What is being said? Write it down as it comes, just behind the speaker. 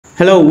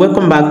Hello,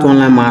 welcome back to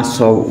Online Maths.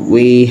 So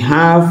we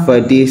have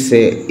this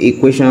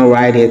equation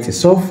right here to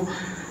solve,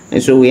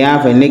 and so we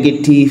have a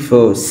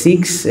negative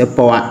 6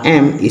 power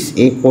m is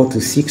equal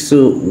to 6.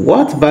 So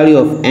what value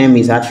of m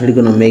is actually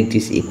going to make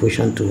this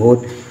equation to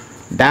hold?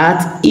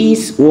 That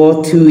is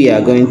what we are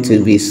going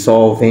to be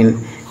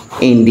solving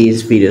in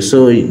this video.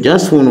 So you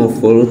just want to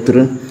follow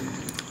through.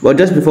 But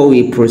just before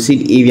we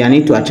proceed, if you are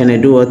new to our channel,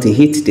 do want to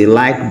hit the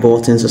like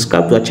button,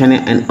 subscribe to our channel,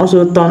 and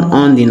also turn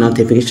on the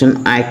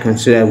notification icon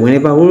so that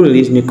whenever we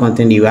release new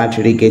content, you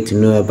actually get to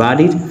know about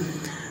it.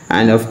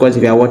 And of course,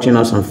 if you are watching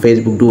us on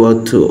Facebook, do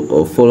want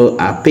to follow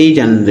our page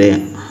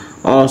and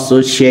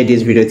also share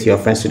this video to your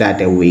friends so that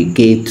they will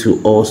get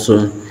to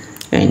also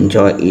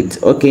enjoy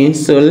it. Okay,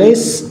 so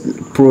let's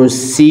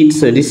proceed.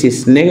 So this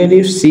is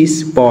negative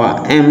 6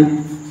 power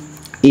m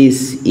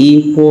is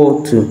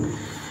equal to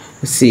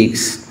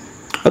 6.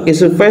 Okay,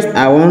 so first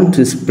I want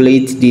to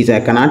split this.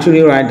 I can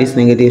actually write this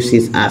negative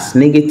 6 as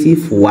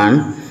negative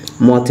 1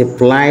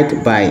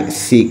 multiplied by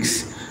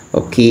 6,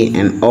 okay,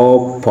 and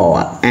all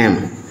power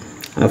m.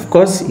 And of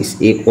course, it's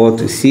equal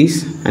to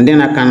 6. And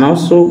then I can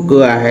also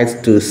go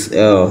ahead to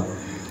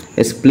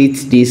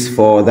split this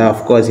further.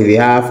 Of course, if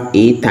you have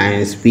a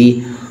times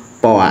b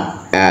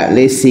power,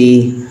 let's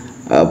say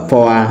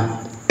power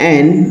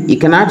n, you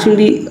can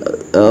actually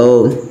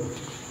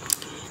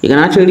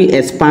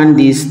expand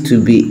this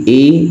to be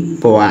a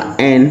power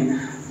n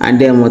and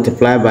then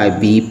multiply by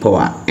b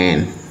power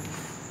n.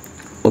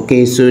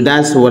 Okay, so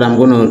that's what I'm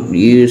going to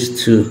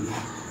use to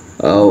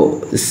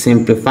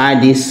simplify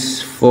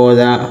this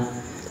further.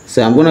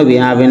 So I'm going to be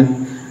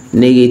having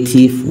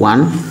negative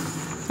 1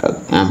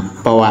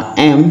 power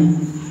m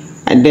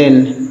and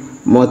then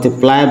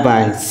multiply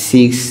by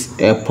 6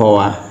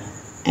 power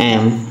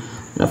m.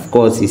 And of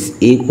course, it's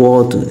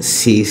equal to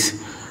 6.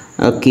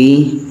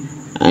 Okay.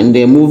 And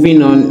then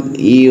moving on,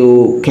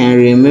 you can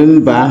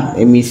remember,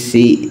 let me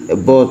see,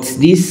 but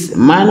this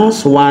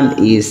minus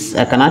 1 is,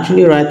 I can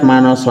actually write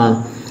minus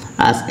 1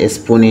 as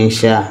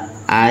exponential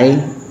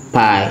I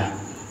pi.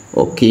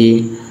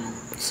 Okay,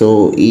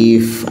 so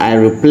if I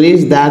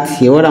replace that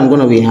here, what I'm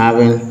going to be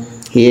having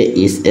here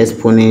is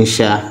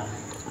exponential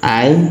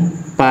I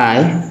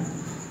pi.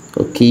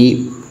 Okay,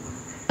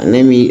 and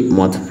let me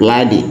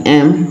multiply the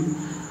m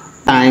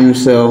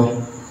times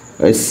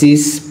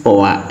 6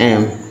 power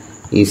m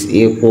is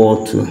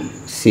equal to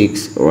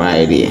 6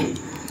 right here.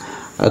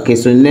 Okay,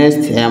 so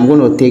next I'm going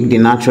to take the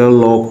natural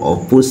log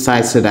of both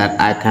sides so that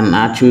I can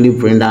actually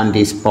bring down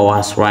these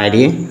powers right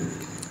here.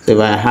 So if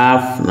I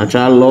have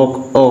natural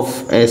log of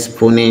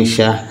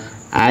exponential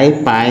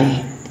I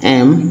pi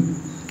m,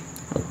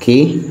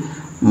 okay,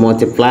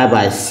 multiply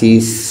by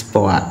 6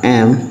 power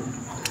m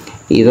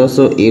is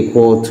also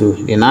equal to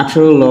the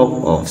natural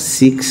log of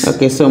 6.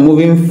 Okay, so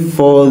moving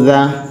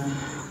further,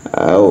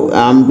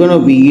 I'm going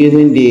to be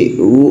using the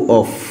rule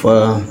of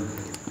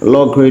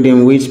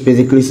logarithm, which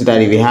basically says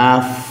that if you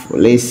have,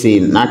 let's say,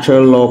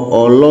 natural log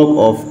or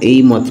log of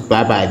a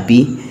multiplied by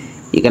b,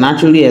 you can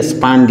actually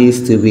expand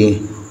this to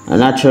be a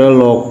natural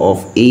log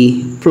of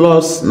a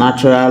plus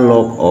natural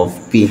log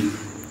of b.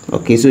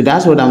 Okay, so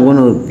that's what I'm going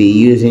to be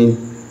using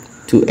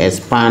to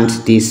expand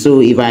this.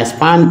 So if I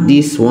expand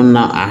this one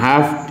now, I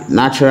have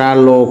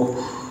natural log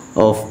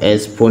of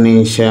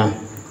exponential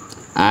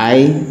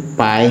I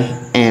pi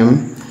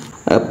m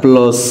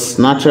plus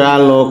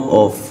natural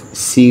log of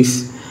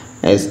 6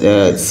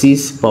 as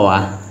 6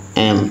 power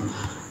m.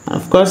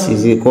 Of course,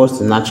 is equals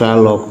to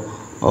natural log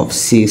of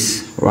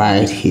 6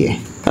 right here.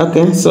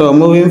 Okay, so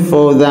moving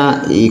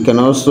further, you can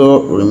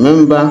also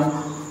remember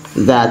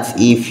that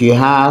if you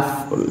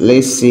have,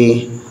 let's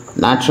say,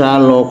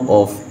 natural log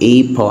of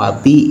a power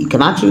b, you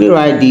can actually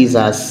write this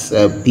as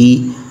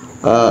b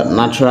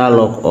natural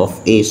log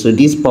of a. So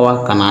this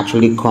power can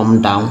actually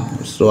come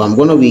down. So I'm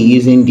going to be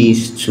using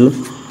these two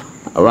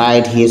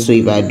right here. So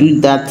if I do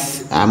that,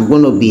 I'm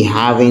going to be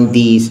having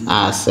these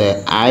as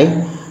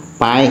I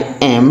pi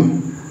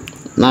m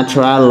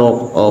natural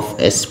log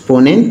of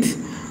exponent,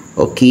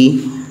 okay,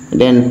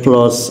 then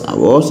plus I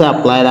will also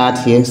apply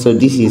that here. So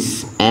this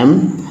is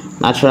m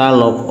natural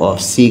log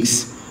of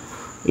 6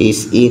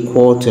 is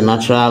equal to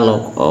natural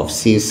log of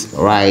 6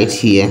 right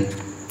here.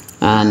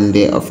 And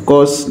of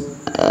course,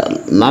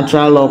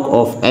 natural log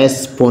of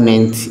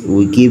exponent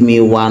will give me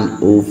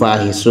 1 over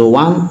here. So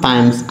 1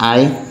 times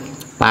I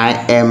pi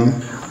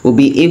m will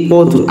be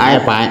equal to I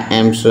pi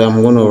m. So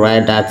I'm going to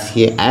write that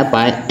here, I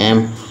pi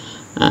m,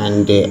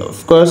 and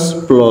of course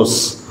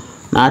plus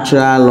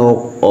natural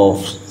log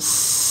of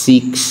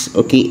 6,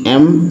 okay,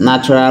 m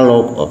natural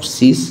log of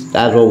 6,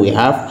 that's what we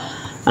have,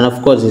 and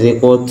of course is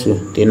equal to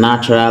the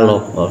natural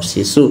log of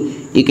 6. So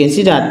you can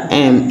see that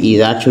m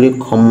is actually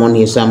common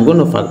here, so I'm going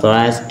to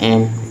factorize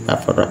m.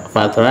 If I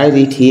factorize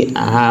it here,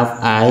 I have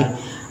I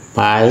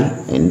pi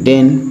and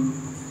then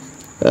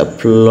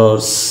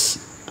plus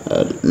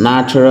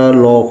natural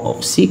log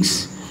of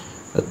 6,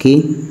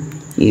 okay,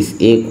 is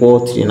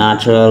equal to the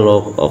natural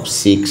log of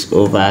 6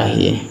 over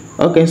here.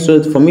 Okay,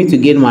 so for me to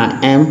get my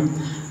m,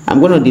 I'm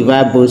going to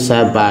divide both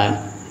sides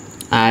by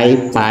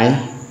I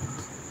pi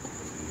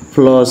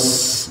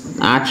plus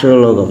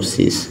natural log of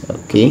 6.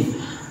 Okay,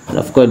 and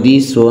of course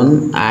this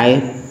one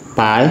I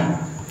pi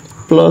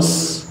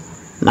plus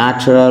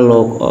natural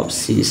log of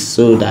 6,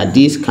 so that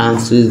this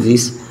cancels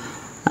this,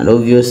 and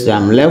obviously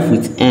I'm left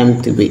with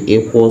m to be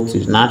equal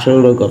to natural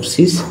log of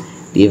 6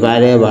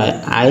 divided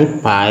by I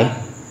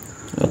pi,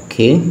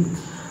 okay,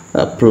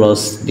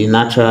 plus the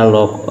natural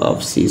log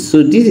of 6.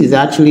 So this is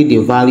actually the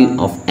value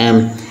of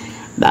m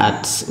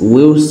that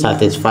will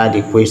satisfy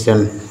the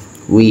question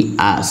we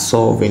are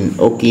solving.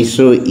 Okay,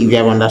 so if you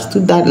have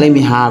understood that, let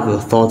me have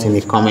your thoughts in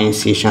the comment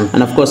section,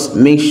 and of course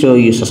make sure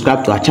you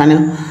subscribe to our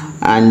channel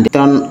and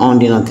turn on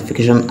the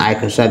notification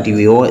icon so that you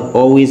will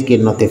always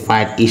get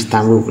notified each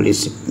time we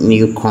release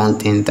new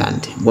content.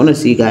 And I'm gonna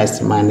see you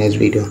guys in my next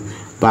video.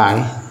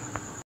 Bye.